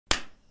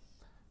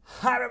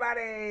Hi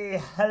everybody!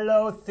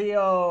 Hello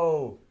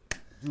Theo!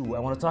 I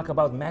want to talk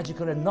about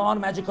magical and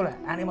non-magical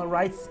animal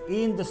rights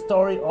in the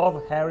story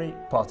of Harry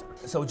Potter.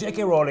 So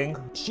J.K. Rowling,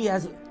 she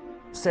has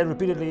said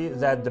repeatedly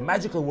that the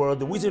magical world,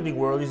 the wizarding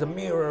world, is a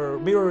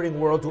mirroring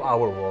world to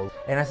our world.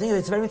 And I think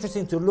it's very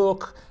interesting to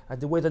look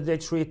at the way that they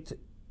treat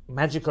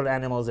magical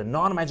animals and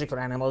non-magical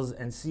animals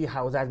and see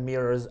how that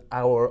mirrors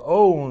our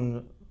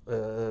own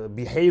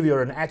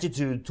behavior and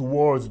attitude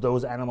towards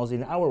those animals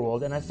in our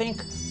world. And I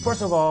think,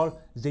 first of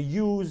all, they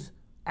use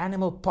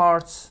animal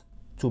parts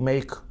to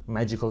make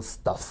magical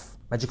stuff,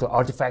 magical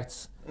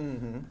artifacts,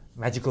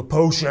 magical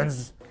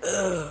potions.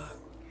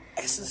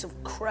 Essence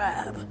of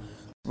crab.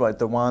 Right,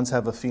 the wands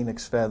have a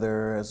phoenix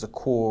feather as a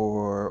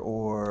core,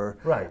 or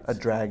a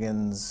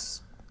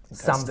dragon's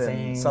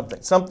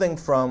something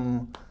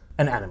from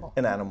an animal.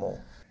 An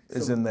animal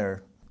is in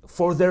there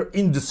for their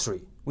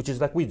industry, which is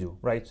like we do,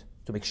 right?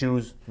 To make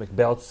shoes, to make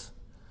belts,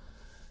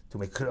 to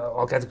make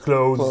all kinds of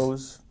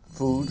clothes,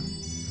 food.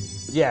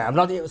 Yeah, I'm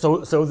not.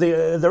 So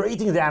they're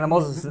eating the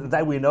animals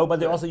that we know, but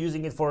they're also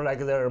using it for like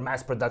their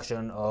mass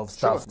production of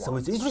stuff. Sure. So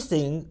it's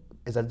interesting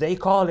is that they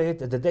call it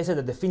that they said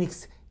that the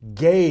phoenix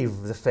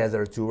gave the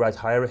feather to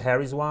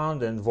Harry's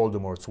wand and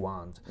Voldemort's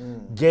wand.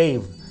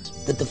 Gave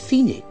that the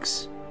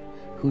phoenix,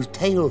 whose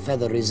tail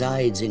feather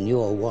resides in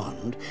your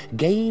wand,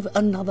 gave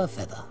another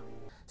feather.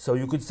 So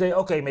you could say,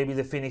 okay, maybe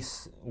the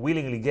phoenix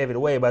willingly gave it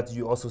away, but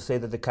you also say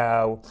that the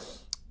cow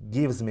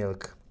gives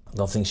milk. I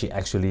don't think she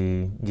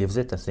actually gives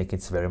it. I think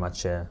it's very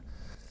much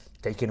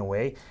taken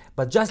away.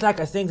 But just like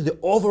I think the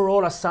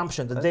overall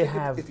assumption that they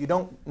have... If you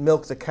don't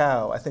milk the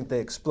cow, I think they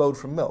explode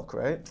from milk,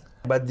 right?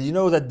 But do you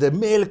know that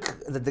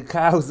the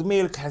cow's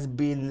milk has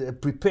been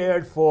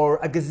prepared for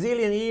a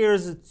gazillion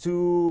years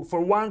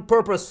for one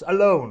purpose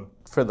alone?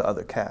 For the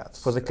other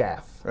calves. For the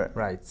calf,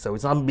 right. So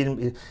it's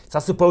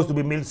not supposed to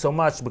be milked so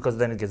much because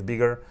then it gets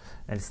bigger.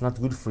 And it's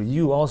not good for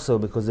you also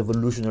because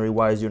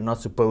evolutionary-wise, you're not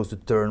supposed to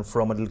turn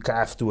from a little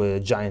calf to a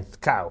giant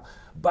cow.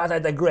 But I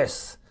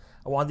digress.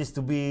 I want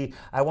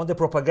the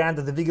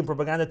propaganda, the vegan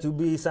propaganda, to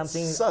be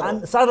something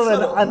subtle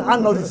and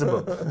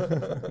unnoticeable.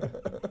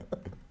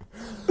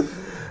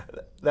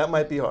 That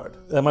might be hard.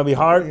 That might be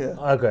hard? Yeah.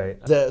 Okay.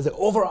 The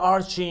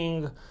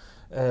overarching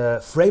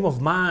frame of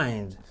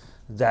mind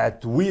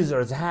that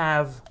wizards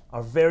have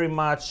are very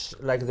much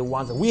like the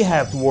ones that we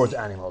have towards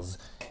animals.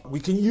 We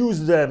can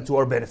use them to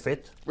our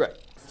benefit. Right.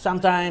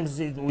 Sometimes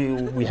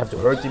we have to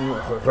hurt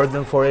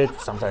them for it.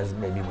 Sometimes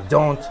maybe we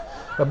don't.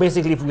 But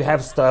basically, if we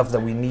have stuff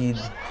that we need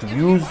to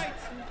use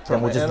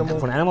from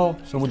an animal,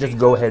 so we just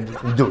go ahead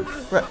and do it.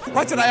 Right.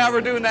 What did I ever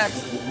do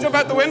next? Jump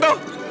out the window?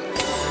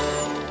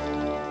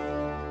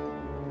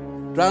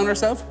 Drown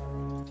herself?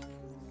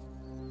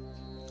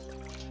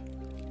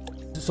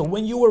 So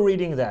when you were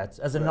reading that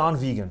as a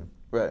non-vegan,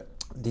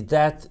 did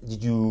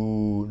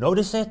you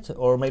notice it,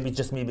 or maybe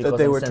just me because that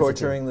they I'm were sensitive?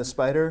 torturing the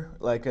spider,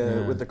 like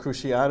with the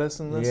cruciatus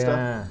and this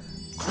stuff?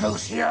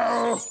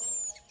 Crucio!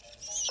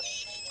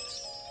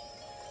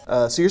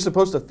 So you're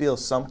supposed to feel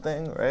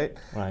something, right?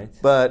 Right.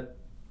 But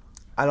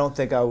I don't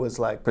think I was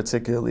like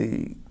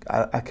particularly.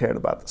 I cared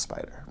about the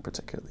spider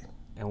particularly.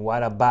 And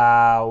what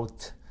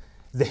about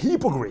the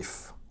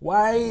hippogriff?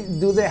 Why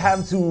do they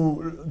have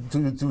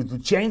to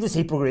change this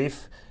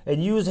hippogriff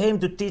and use him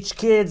to teach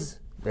kids?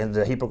 And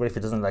the hippogriff,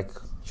 it doesn't like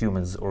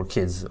humans or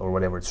kids or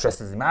whatever. It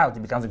stresses him out. He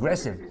becomes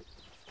aggressive.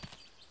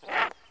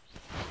 Back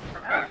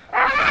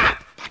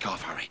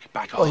off, Harry.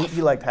 Back off. Oh,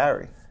 he liked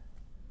Harry.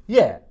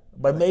 Yeah,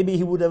 but maybe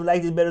he would have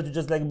liked it better to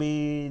just like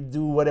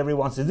do whatever he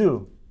wants to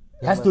do.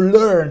 He has to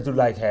learn to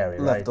like Harry,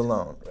 right? Left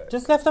alone. Right.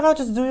 Just left alone.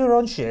 Just do your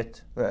own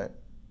shit. Right.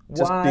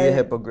 Just be a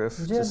hippogriff.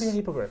 Just be a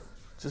hippogriff.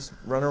 Just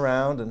run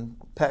around and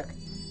peck.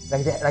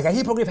 Like a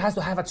hippogriff has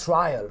to have a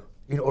trial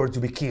in order to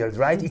be killed,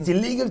 right? It's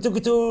illegal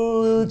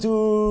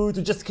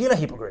to just kill a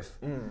hippogriff,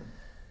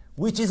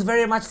 which is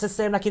very much the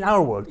same like in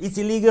our world. It's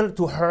illegal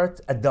to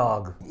hurt a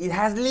dog. It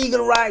has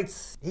legal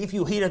rights. If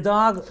you hit a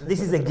dog,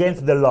 this is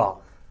against the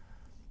law.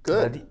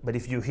 Good. But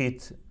if you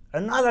hit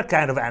another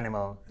kind of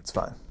animal, it's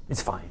fine.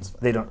 It's fine.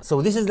 They don't.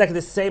 So this is like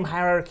the same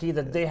hierarchy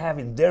that they have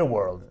in their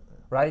world,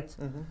 right?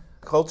 Mm-hmm.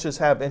 Cultures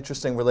have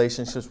interesting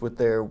relationships with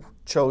their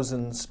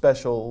chosen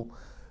special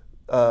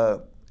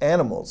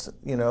animals,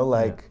 you know,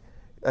 like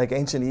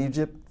ancient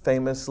Egypt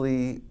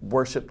famously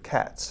worshipped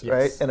cats,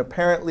 right? And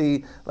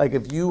apparently, like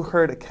if you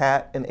hurt a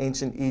cat in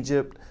ancient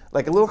Egypt,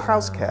 like a little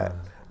house cat,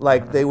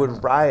 like they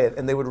would riot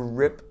and they would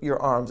rip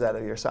your arms out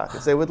of your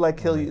sockets. They would like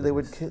kill you. They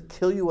would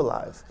kill you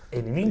alive.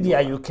 And in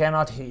India, you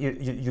cannot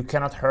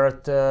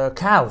hurt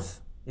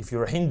cows if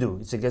you're a Hindu.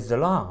 It's against the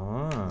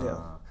law.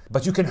 Yeah.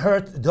 But you can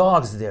hurt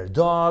dogs there.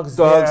 Dogs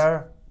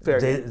there,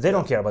 they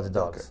don't care about the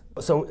dogs.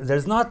 Okay. So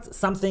there's not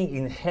something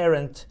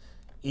inherent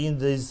in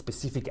these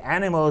specific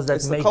animals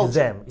that make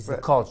them. It's the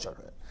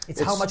culture.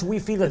 It's how much we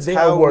feel that they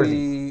are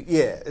worthy.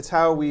 It's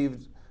how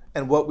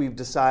what we've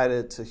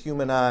decided to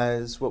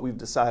humanize, what we've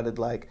decided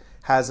like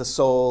has a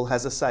soul,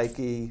 has a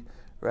psyche,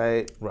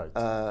 right? Right.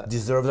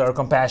 Deserves our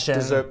compassion.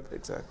 Exactly.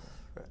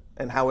 Right.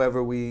 And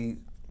however we,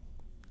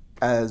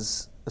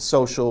 as a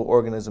social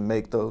organism,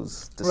 make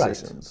those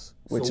decisions.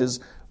 Right. which So- is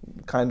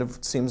kind of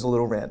seems a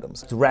little random.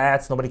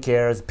 Rats, nobody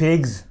cares.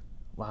 Pigs.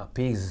 Wow,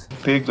 pigs.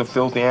 Pigs are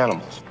filthy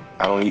animals.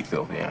 I don't eat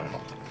filthy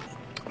animals.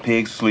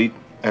 Pigs sleep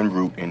and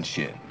root in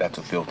shit. That's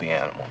a filthy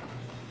animal.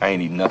 I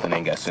ain't eat nothing,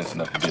 ain't got sense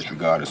enough to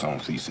disregard its own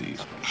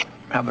feces.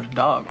 How about a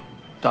dog?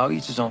 Dog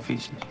eats his own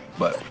feces.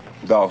 But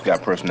dogs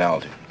got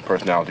personality.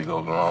 Personality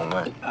goes a long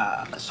way.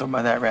 So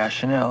by that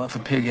rationale, if a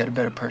pig had a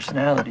better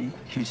personality,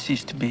 he would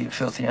cease to be a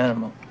filthy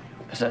animal.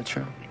 Is that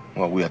true?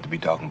 Well, we have to be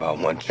talking about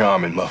one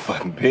charming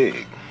motherfucking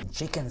pig.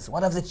 Chickens.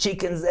 What have the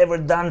chickens ever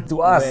done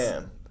to us?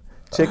 Man,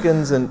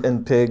 chickens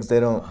and pigs, they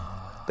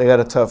got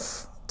a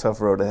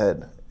tough road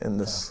ahead in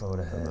this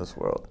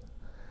world.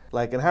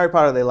 Like in Harry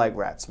Potter, they like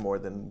rats more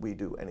than we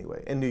do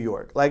anyway. In New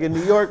York, like in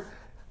New York,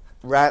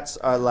 rats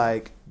are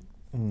like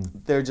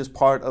they're just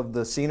part of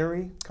the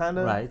scenery, kind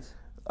of. Right.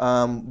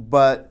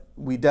 But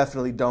we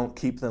definitely don't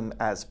keep them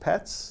as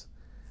pets.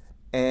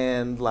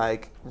 And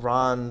like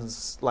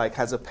Ron's like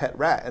has a pet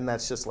rat, and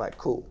that's just like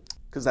cool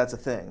because that's a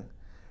thing.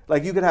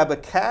 Like you could have a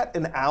cat,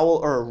 an owl,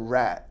 or a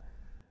rat,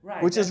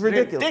 Right. which is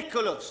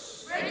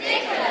ridiculous.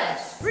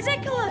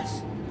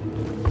 Ridiculous!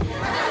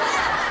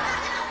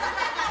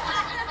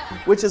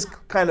 Which is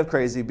kind of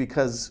crazy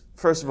because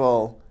first of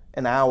all,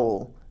 an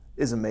owl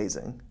is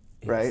amazing,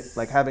 right? Yes.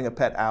 Like having a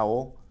pet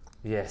owl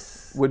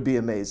Yes. would be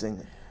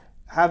amazing.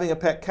 Having a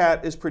pet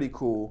cat is pretty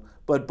cool,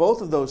 but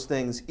both of those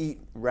things eat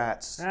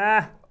rats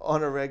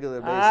on a regular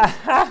basis.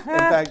 In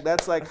fact,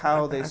 that's like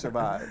how they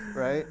survive,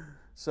 right?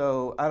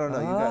 So I don't know.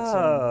 You got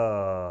some.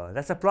 Oh,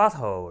 that's a plot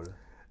hole.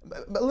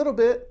 A little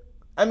bit.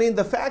 I mean,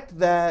 the fact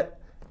that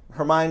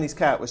Hermione's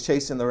cat was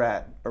chasing the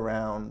rat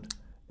around.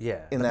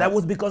 Yeah, In but that- that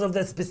was because of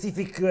the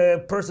specific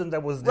person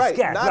that was this Right,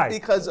 cat. not right.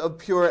 because of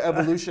pure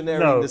evolutionary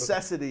No.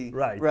 necessity.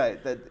 Right.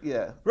 Right. That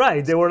yeah.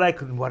 Right, they were like,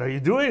 "What are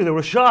you doing?" They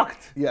were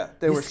shocked. Yeah.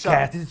 They were This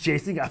shocked. cat is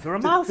chasing after a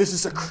mouse. This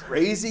is a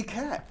crazy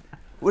cat.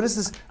 What is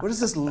this? What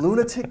is this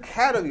lunatic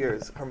cat of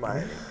yours,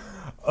 Hermione?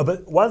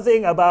 But one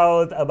thing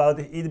about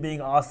it being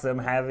awesome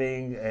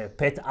having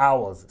pet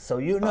owls. So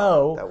you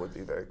know That would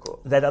be very cool.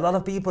 that a lot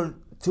of people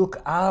took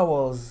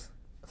owls,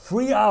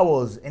 free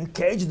owls, and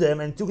caged them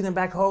and took them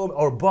back home,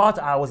 or bought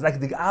owls. Like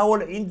the owl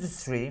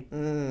industry,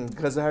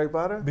 Because of Harry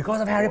Potter?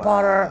 because of Harry Wow,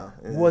 Potter,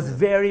 yeah. was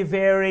very,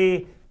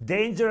 very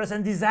dangerous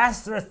and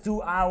disastrous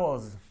to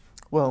owls.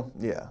 Well,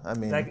 yeah. I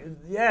mean, Like,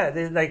 yeah,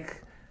 they're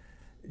like,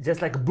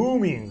 just like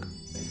booming.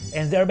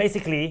 And they're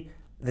basically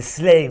the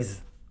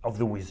slaves of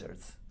the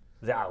wizards,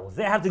 the owls.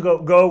 They have to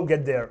go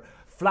get there,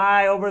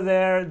 fly over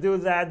there, do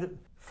that.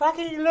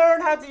 Fucking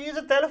learn how to use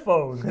a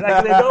telephone.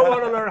 Like, they don't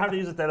want to learn how to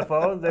use a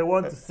telephone. They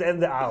want to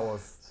send the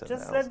owls.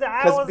 Just let the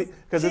owls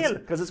chill.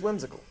 because it's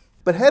whimsical.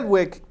 But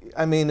Hedwig,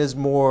 I mean, is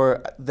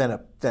more than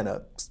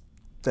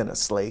a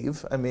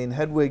slave. I mean,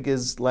 Hedwig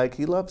is like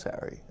he loves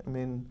Harry. I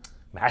mean,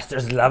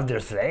 Masters love their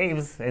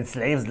slaves, and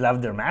slaves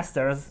love their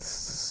masters.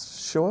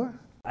 sure.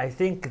 I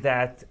think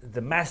that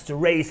the master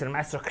race and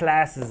master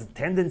class's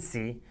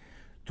tendency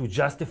to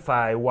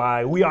justify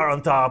why we are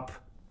on top,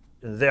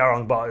 they are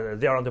on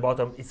the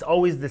bottom, it's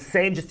always the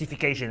same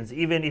justifications,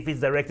 even if it's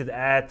directed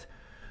at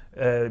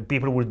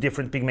people with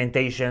different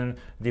pigmentation,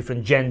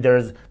 different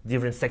genders,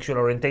 different sexual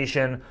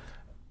orientation,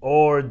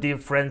 or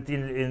different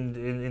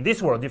in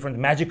this world, different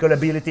magical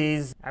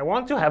abilities. I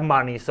want to have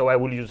money, so I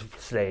will use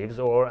slaves,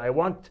 or I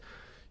want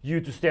you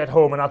to stay at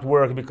home and not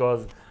work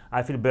because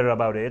I feel better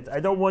about it. I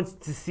don't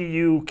want to see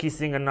you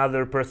kissing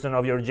another person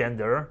of your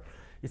gender.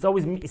 It's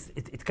always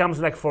it comes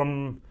like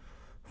from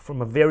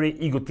a very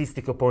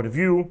egotistical point of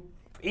view.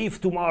 If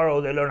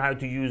tomorrow they learn how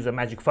to use a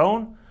magic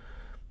phone,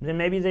 then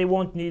maybe they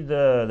won't need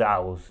the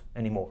owls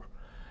anymore.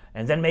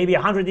 And then maybe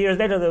 100 years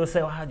later they will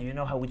say, "Oh, do you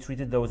know how we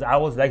treated those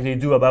owls?" Like they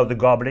do about the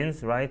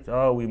goblins, right?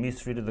 Oh, we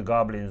mistreated the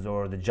goblins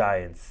or the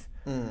giants.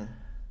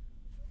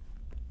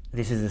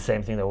 This is the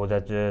same thing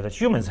that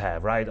humans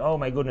have, right? Oh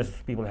my goodness,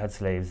 people had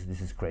slaves. This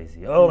is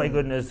crazy. Oh my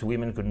goodness,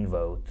 women couldn't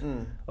vote.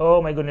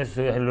 Oh my goodness,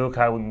 look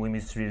how we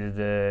mistreated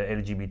the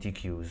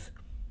LGBTQs.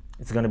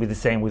 It's going to be the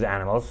same with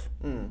animals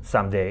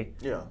someday.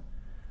 Yeah.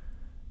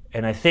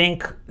 And I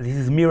think this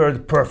is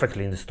mirrored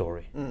perfectly in the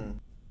story.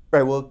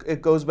 Right. Well,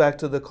 it goes back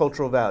to the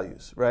cultural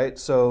values, right?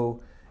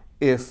 So,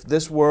 if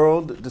this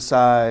world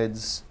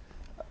decides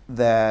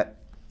that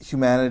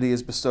humanity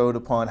is bestowed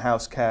upon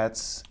house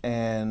cats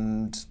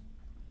and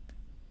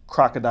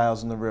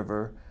crocodiles in the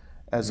river,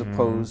 as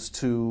opposed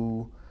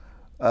to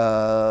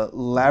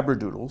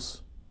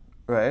labradoodles,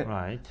 right?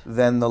 Right.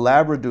 Then the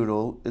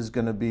labradoodle is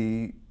going to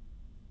be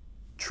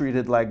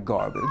treated like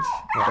garbage,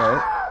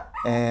 right?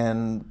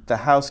 And the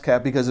house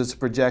cat, because it's a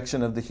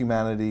projection of the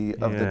humanity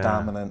of the Yeah.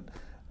 dominant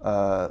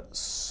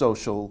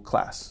social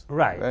class.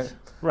 Right.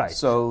 Right.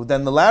 So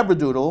then the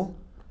labradoodle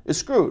is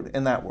screwed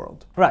in that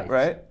world. Right.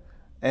 Right?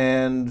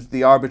 And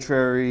the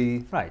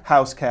arbitrary Right.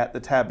 house cat, the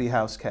tabby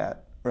house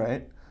cat,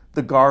 right?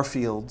 The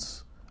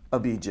Garfields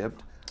of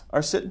Egypt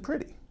are sitting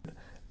pretty.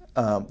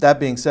 That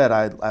being said,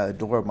 I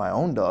adore my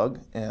own dog,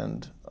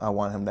 and I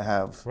want him to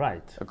have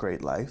Right. a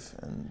great life.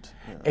 And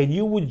you know. And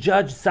you would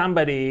judge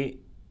somebody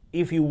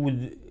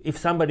if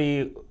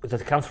somebody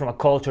that comes from a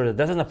culture that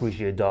doesn't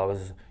appreciate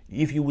dogs,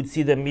 if you would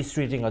see them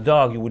mistreating a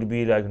dog, you would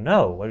be like,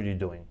 no, what are you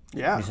doing?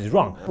 Yeah. This is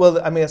wrong. Well,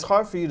 I mean, it's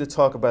hard for you to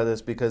talk about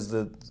this because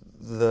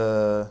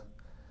the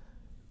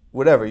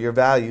whatever, your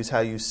values, how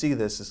you see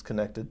this is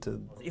connected to...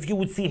 If you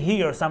would see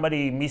here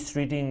somebody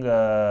mistreating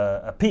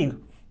a pig,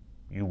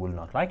 you will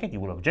not like it, you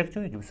will object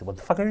to it, you will say, what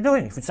the fuck are you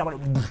doing? If it's somebody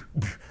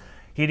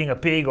hitting a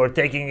pig or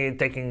taking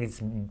its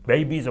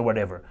babies or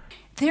whatever.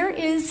 There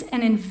is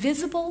an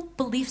invisible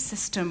belief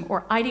system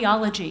or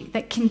ideology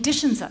that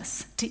conditions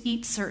us to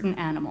eat certain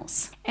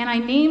animals. And I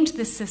named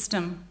this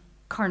system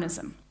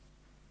carnism.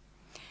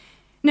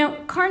 Now,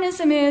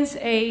 carnism is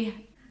a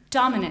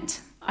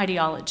dominant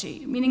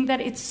ideology, meaning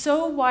that it's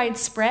so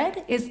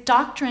widespread, its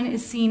doctrine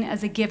is seen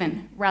as a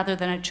given rather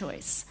than a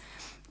choice.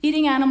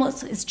 Eating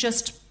animals is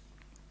just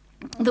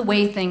the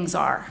way things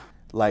are.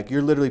 Like,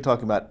 you're literally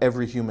talking about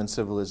every human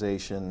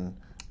civilization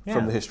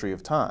from the history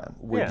of time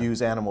would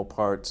use animal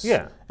parts.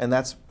 Yeah. And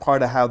that's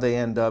part of how they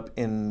end up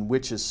in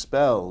witches'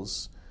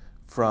 spells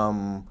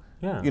from,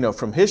 you know,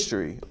 from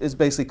history. It's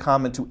basically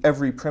common to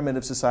every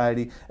primitive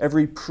society,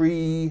 every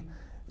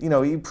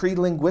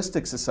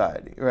pre-linguistic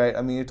society, right?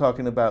 I mean, you're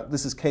talking about,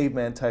 this is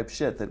caveman type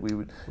shit that we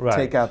would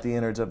take out the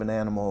innards of an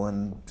animal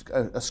and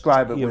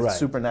ascribe it with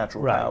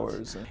supernatural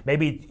powers.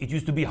 Maybe it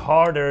used to be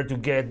harder to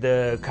get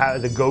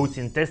the goat's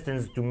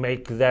intestines to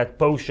make that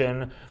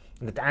potion,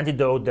 that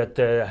antidote that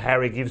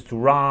Harry gives to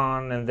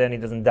Ron, and then he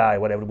doesn't die,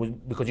 whatever,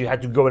 because you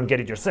had to go and get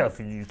it yourself.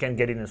 You can't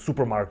get it in a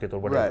supermarket or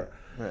whatever.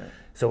 Right.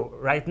 So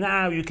right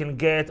now you can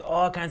get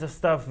all kinds of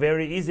stuff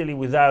very easily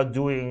without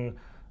doing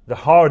the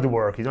hard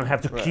work. You don't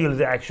have to kill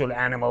the actual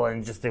animal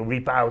and just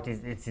rip out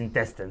its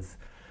intestines,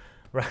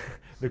 right?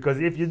 Because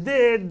if you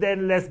did,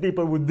 then less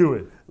people would do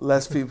it.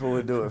 Less people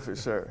would do it for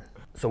sure.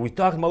 So we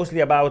talked mostly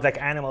about like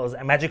animals,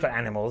 magical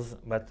animals,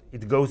 but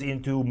it goes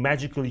into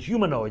magical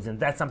humanoids, and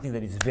that's something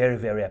that is very,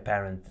 very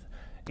apparent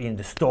in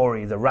the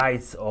story, the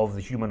rights of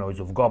the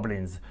humanoids, of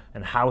goblins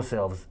and house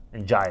elves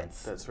and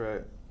giants. That's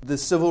right. The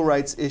civil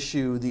rights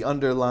issue, the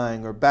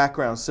underlying or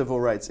background civil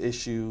rights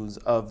issues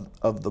of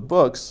the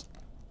books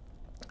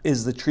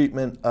is the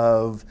treatment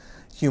of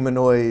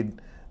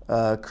humanoid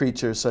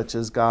creatures such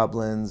as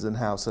goblins and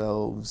house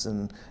elves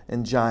and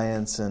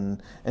giants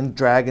and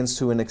dragons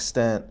to an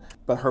extent.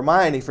 But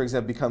Hermione, for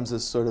example, becomes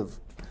this sort of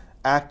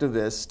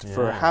activist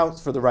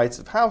for the rights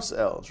of house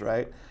elves,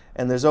 right?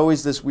 And there's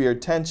always this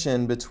weird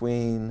tension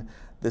between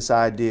this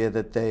idea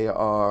that they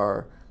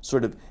are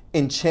sort of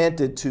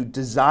enchanted to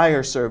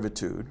desire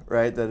servitude,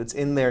 right? That it's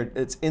in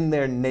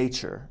their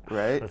nature,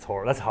 right?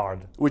 That's hard.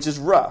 Which is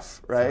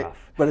rough, right?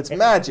 But it's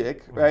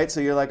magic, right? So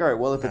you're like, all right,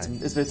 well, if it's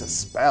a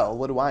spell,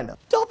 what do I know?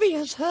 Dobby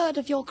has heard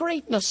of your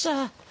greatness,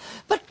 sir,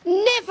 but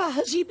never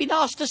has he been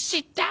asked to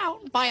sit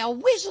down by a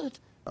wizard.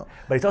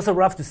 But it's also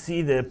rough to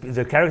see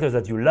the characters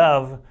that you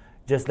love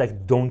just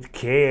like don't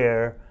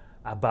care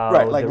about.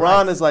 Right, like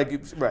Ron is like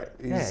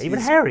even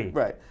Harry.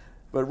 Right,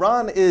 but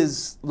Ron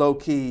is low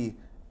key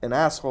an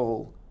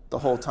asshole the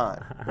whole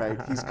time, right?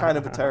 He's kind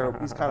of a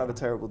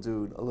terrible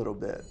dude a little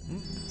bit.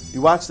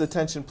 You watch the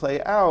tension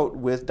play out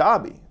with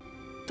Dobby.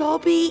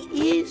 Dobby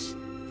is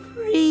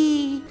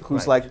free.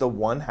 Who's like the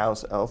one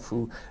house elf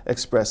who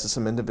expresses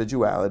some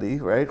individuality,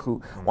 right?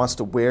 Who wants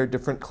to wear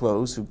different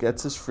clothes, who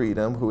gets his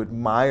freedom, who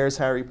admires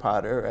Harry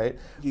Potter, right?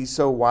 He's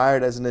so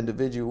wired as an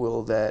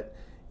individual that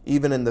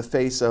even in the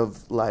face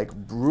of like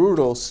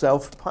brutal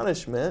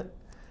self-punishment,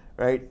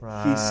 right?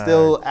 He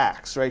still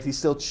acts, right? He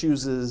still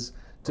chooses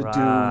to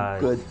do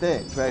good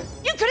things, right?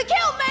 You could have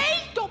killed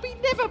me! Dobby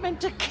never meant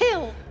to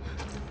kill.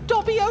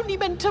 Dobby only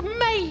meant to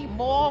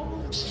maim or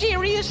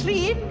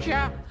seriously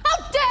injure. How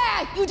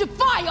dare you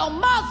defy your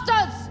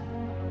masters!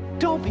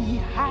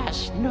 Dobby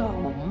has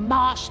no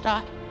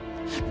master.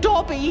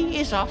 Dobby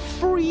is a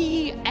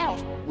free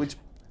elf. Which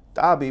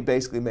Dobby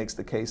basically makes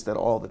the case that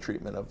all the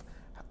treatment of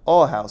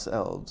all house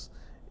elves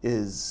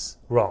is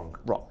wrong.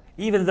 Wrong.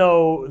 Even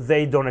though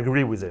they don't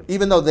agree with it.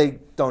 Even though they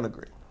don't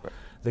agree.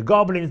 The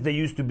goblins, they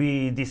used to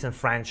be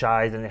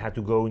disenfranchised and they had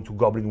to go into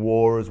goblin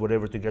wars,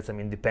 whatever, to get some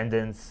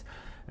independence.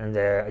 And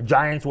the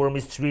giants were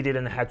mistreated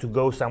and had to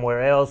go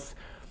somewhere else.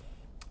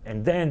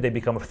 And then they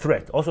become a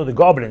threat. Also, the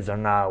goblins are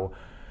now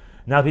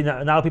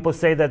people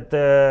say that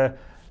they're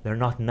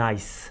not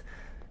nice.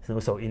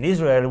 So in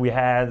Israel, we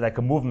had like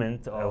a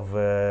movement of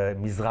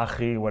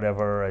Mizrahi,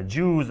 whatever,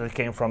 Jews that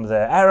came from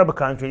the Arab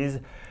countries.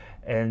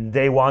 And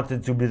they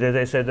wanted to be,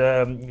 they said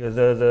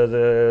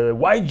the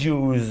white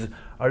Jews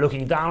are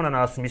looking down on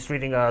us,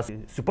 mistreating us.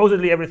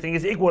 Supposedly everything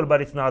is equal,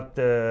 but it's not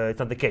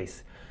the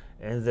case.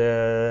 And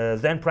the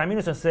then Prime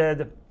Minister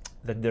said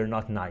that they're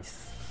not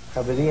nice.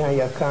 So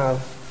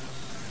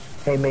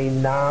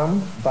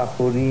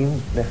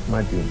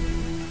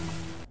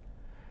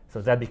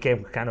that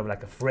became kind of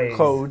like a phrase.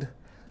 Code.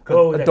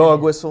 A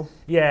dog whistle.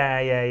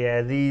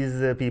 Yeah.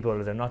 These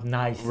people, they're not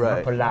nice, they're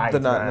not polite,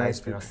 they're not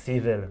nice people.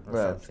 Civil or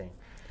something.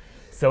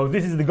 So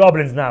this is the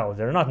goblins now.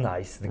 They're not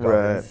nice, the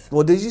goblins. Right.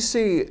 Well, did you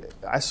see,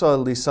 I saw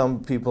at least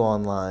some people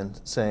online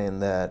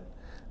saying that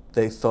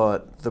they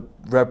thought the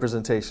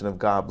representation of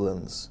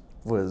goblins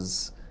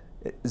is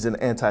an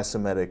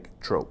anti-Semitic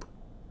trope.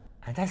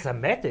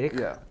 Anti-Semitic?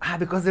 Yeah. Ah,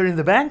 because they're in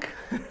the bank?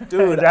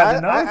 Dude, They have I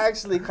the nose?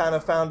 actually kind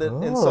of found it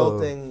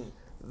insulting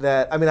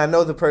that, I mean, I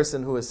know the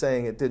person who was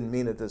saying it didn't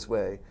mean it this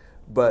way,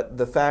 but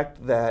the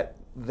fact that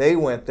they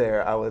went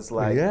there, I was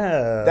like,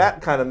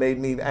 that kind of made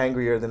me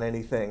angrier than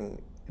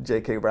anything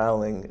J.K.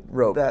 Rowling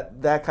wrote.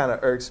 That kind of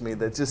irks me,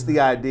 that just the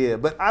idea.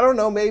 But I don't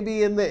know,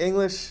 maybe in the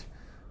English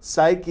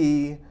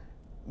psyche,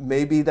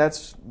 maybe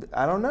that's,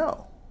 I don't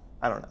know.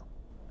 I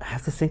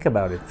have to think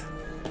about it.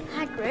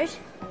 Hagrid,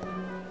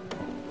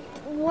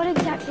 what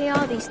exactly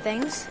are these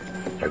things?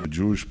 Like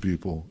Jewish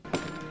people.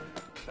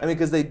 I mean,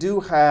 because they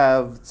do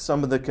have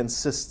some of the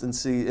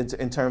consistency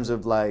in terms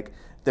of like,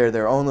 they're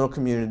their own little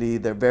community.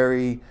 They're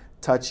very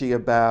touchy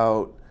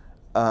about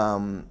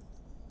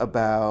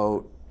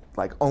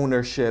like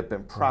ownership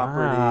and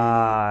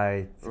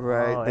property.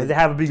 Right. Oh, and they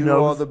have a big do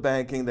nose. all the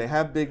banking. They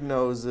have big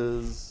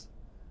noses.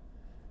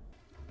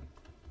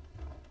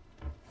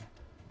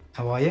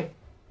 How are you?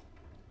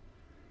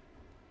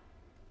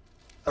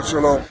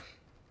 Shalom.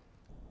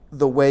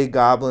 The way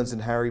goblins in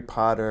Harry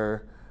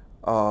Potter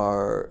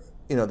are,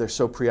 you know, they're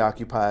so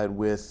preoccupied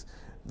with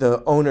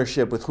the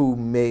ownership, with who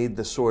made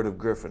the sword of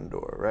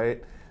Gryffindor,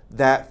 right?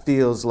 That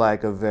feels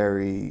like a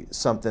very,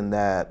 something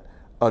that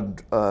a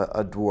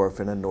dwarf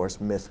in a Norse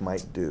myth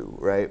might do,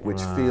 right?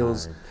 Which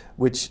feels,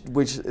 which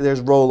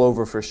there's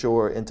rollover for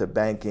sure into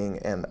banking,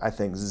 and I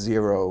think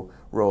zero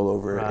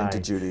rollover into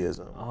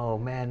Judaism. Oh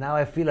man, now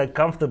I feel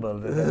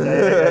uncomfortable.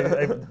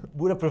 I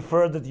would have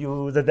preferred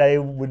that I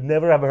would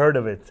never have heard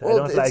of it. Well,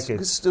 I don't like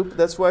it. Stupid.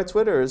 That's why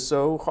Twitter is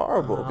so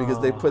horrible, because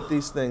they put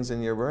these things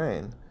in your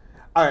brain.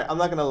 All right, I'm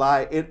not gonna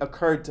lie. It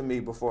occurred to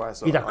me before I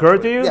saw it. It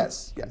occurred to you?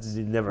 Yes. It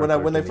never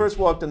when they first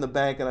walked in the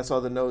bank and I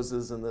saw the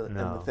noses and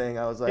the thing,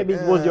 I was like, maybe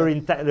it was your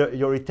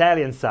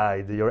Italian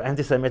side, your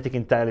anti-Semitic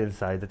Italian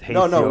side that hates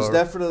No, it was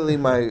definitely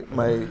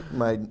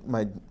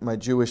my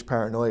Jewish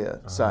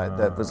paranoia side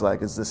that was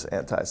like, is this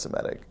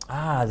anti-Semitic?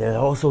 Ah, there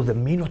are also the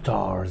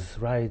Minotaurs,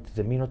 right?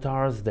 The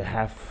Minotaurs, the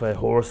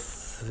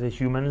half-horse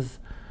humans.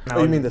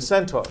 Oh, you mean the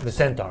centaurs? The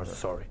centaurs,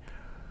 sorry.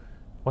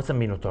 What's a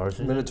Minotaur?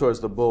 Minotaur is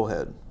the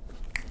bullhead.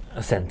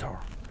 A centaur.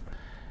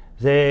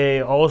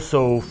 They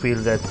also feel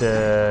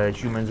that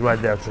humans right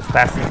there are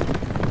trespassing.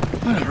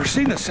 I've never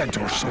seen a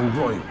centaur so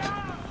roiled.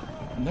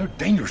 And they're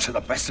dangerous at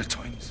the best of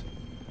times.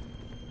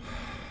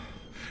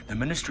 The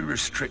ministry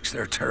restricts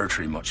their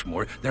territory much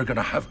more. They're going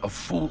to have a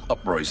full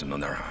uprising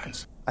on their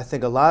hands. I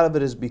think a lot of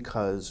it is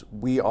because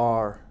we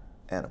are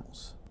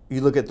animals.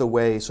 You look at the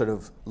way sort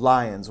of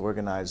lions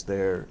organize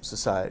their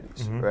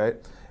societies, right?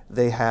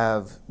 They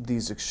have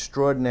these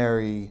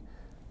extraordinarily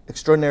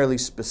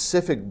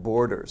specific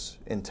borders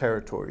in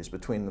territories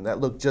between them that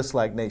look just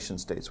like nation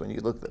states. When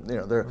you look at them, you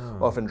know, they're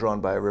often drawn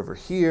by a river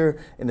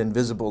here, an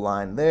invisible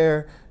line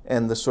there,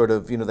 and the sort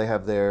of, you know, they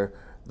have the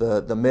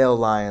male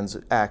lions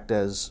act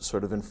as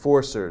sort of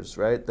enforcers,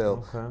 right?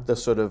 They'll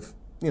sort of,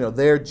 you know,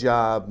 their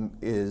job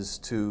is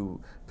to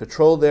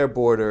patrol their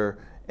border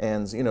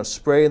and, you know,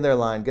 spray in their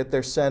line, get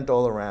their scent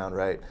all around,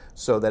 right?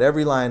 So that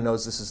every lion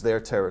knows this is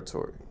their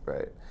territory,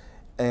 right?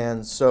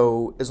 And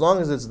so as long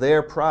as it's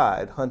their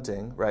pride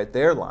hunting, right,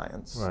 their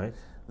lions,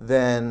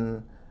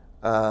 then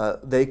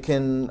they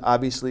can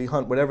obviously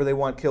hunt whatever they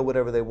want, kill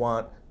whatever they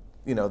want.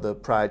 You know, the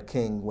pride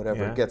king,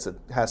 whatever gets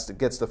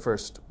the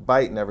first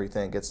bite and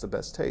everything, gets the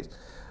best taste.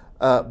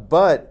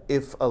 But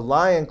if a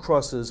lion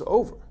crosses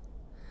over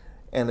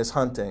and is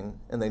hunting,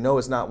 and they know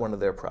it's not one of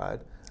their pride,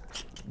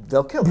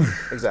 they'll kill it.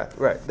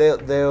 Exactly, right.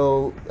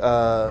 They'll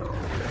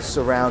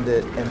surround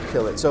it and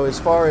kill it. So as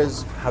far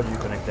as how do you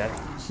connect that?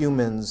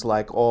 Humans,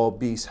 like all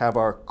beasts, have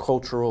our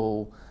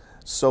cultural,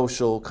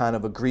 social kind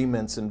of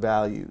agreements and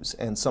values,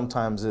 and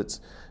sometimes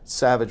it's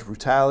savage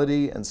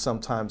brutality, and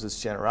sometimes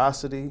it's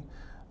generosity.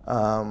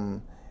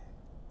 And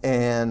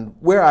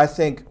where I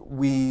think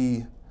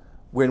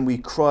when we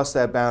cross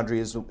that boundary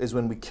is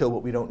when we kill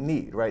what we don't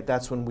need, right?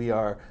 That's when we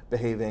are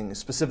behaving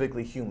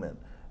specifically human,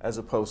 as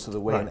opposed to the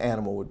way an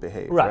animal would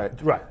behave, right?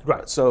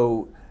 Right.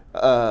 So,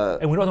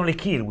 and we not only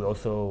kill, we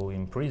also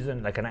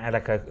imprison, like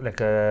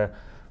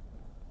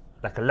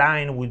a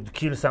lion would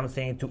kill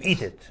something to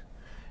eat it.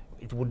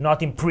 It would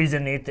not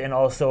imprison it and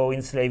also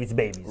enslave its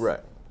babies. Right.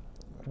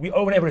 We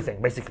own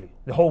everything, basically,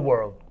 the whole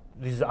world.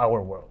 This is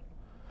our world.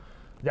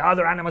 The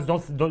other animals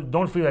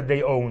don't feel that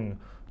they own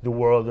the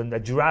world, and the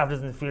giraffe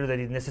doesn't feel that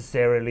it's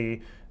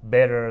necessarily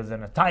better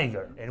than a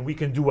tiger, and we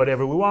can do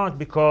whatever we want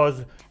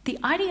because the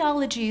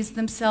ideologies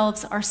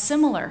themselves are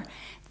similar.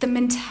 The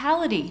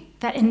mentality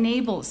that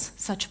enables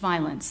such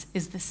violence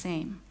is the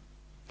same.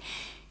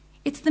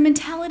 It's the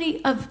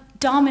mentality of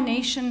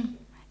domination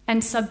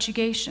and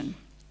subjugation,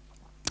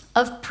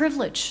 of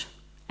privilege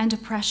and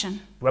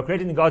oppression. We're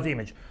created in God's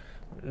image.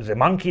 The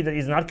monkey that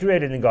is not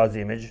created in God's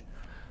image,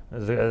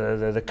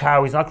 the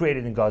cow is not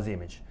created in God's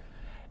image.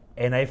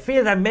 And I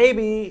feel that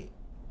maybe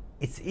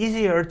it's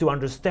easier to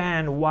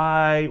understand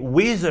why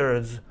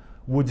wizards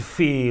would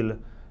feel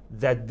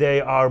that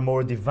they are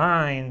more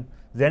divine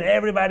than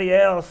everybody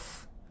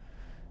else,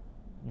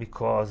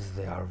 because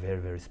they are very,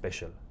 very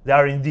special. They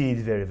are indeed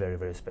very, very,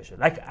 very special.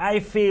 Like, I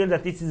feel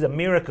that this is a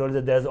miracle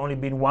that there's only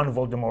been one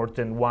Voldemort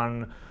and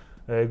one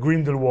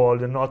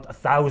Grindelwald and not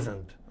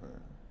 1,000.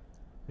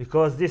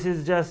 Because this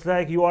is just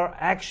like you are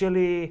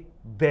actually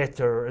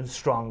better and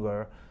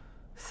stronger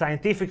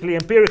scientifically,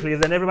 empirically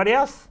than everybody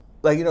else.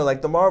 Like, you know,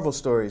 like the Marvel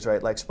stories,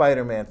 right? Like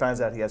Spider-Man finds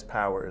out he has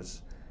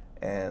powers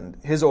and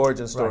his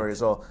origin story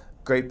is all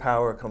great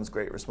power comes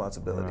great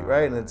responsibility,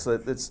 right? And it's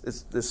this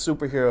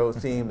superhero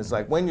theme is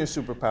like, when you're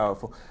super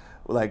powerful,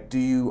 like, do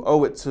you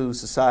owe it to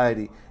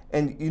society?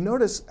 And you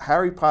notice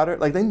Harry Potter,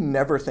 like, they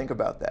never think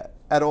about that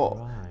at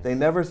all. They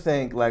never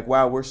think like,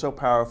 wow, we're so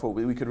powerful,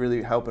 we could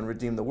really help and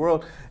redeem the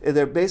world.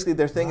 They're basically,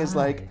 their thing is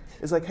like,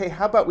 hey,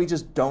 how about we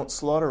just don't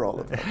slaughter all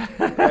of them,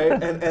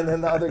 right? And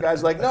then the other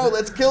guy's like, no,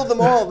 let's kill them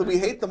all. We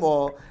hate them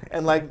all.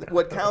 And like,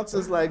 what counts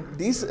as like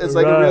decent, is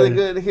like a really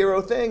good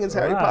hero thing is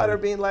Harry Potter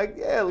being like,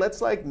 yeah,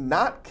 let's like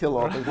not kill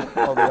all the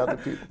other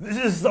people. This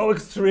is so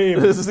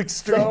extreme. This is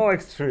extreme. So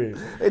extreme.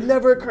 It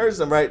never occurs to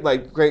them, right?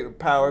 Like, great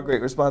power,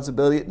 great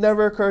responsibility. It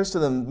never occurs to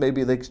them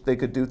maybe they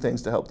could do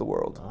things to help the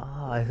world.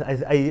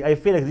 I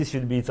feel like this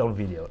should be its own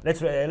video.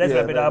 Let's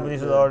wrap it up.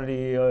 This is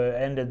already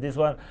ended this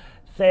one.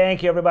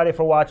 Thank you everybody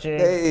for watching.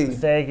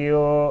 Thank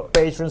you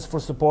patrons for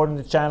supporting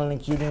the channel,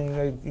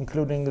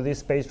 including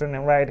this patron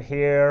right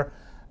here.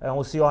 And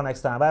we'll see you all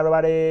next time. Bye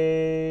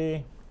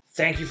everybody.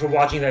 Thank you for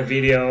watching that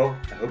video.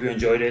 I hope you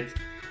enjoyed it.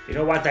 You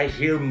know what I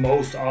hear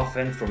most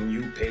often from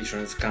new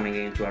patrons coming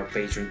into our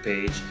Patreon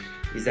page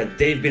is that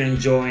they've been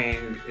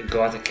enjoying the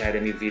God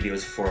Academy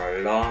videos for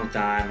a long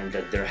time and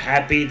that they're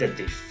happy that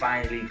they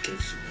finally can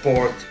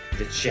support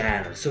the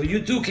channel. So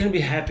you too can be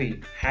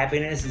happy.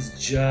 Happiness is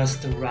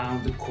just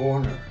around the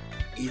corner.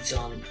 It's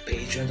on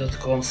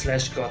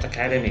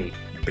patreon.com/GodAcademy.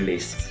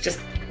 Bliss.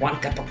 Just one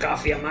cup of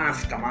coffee a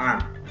month, come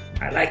on.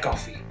 I like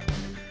coffee.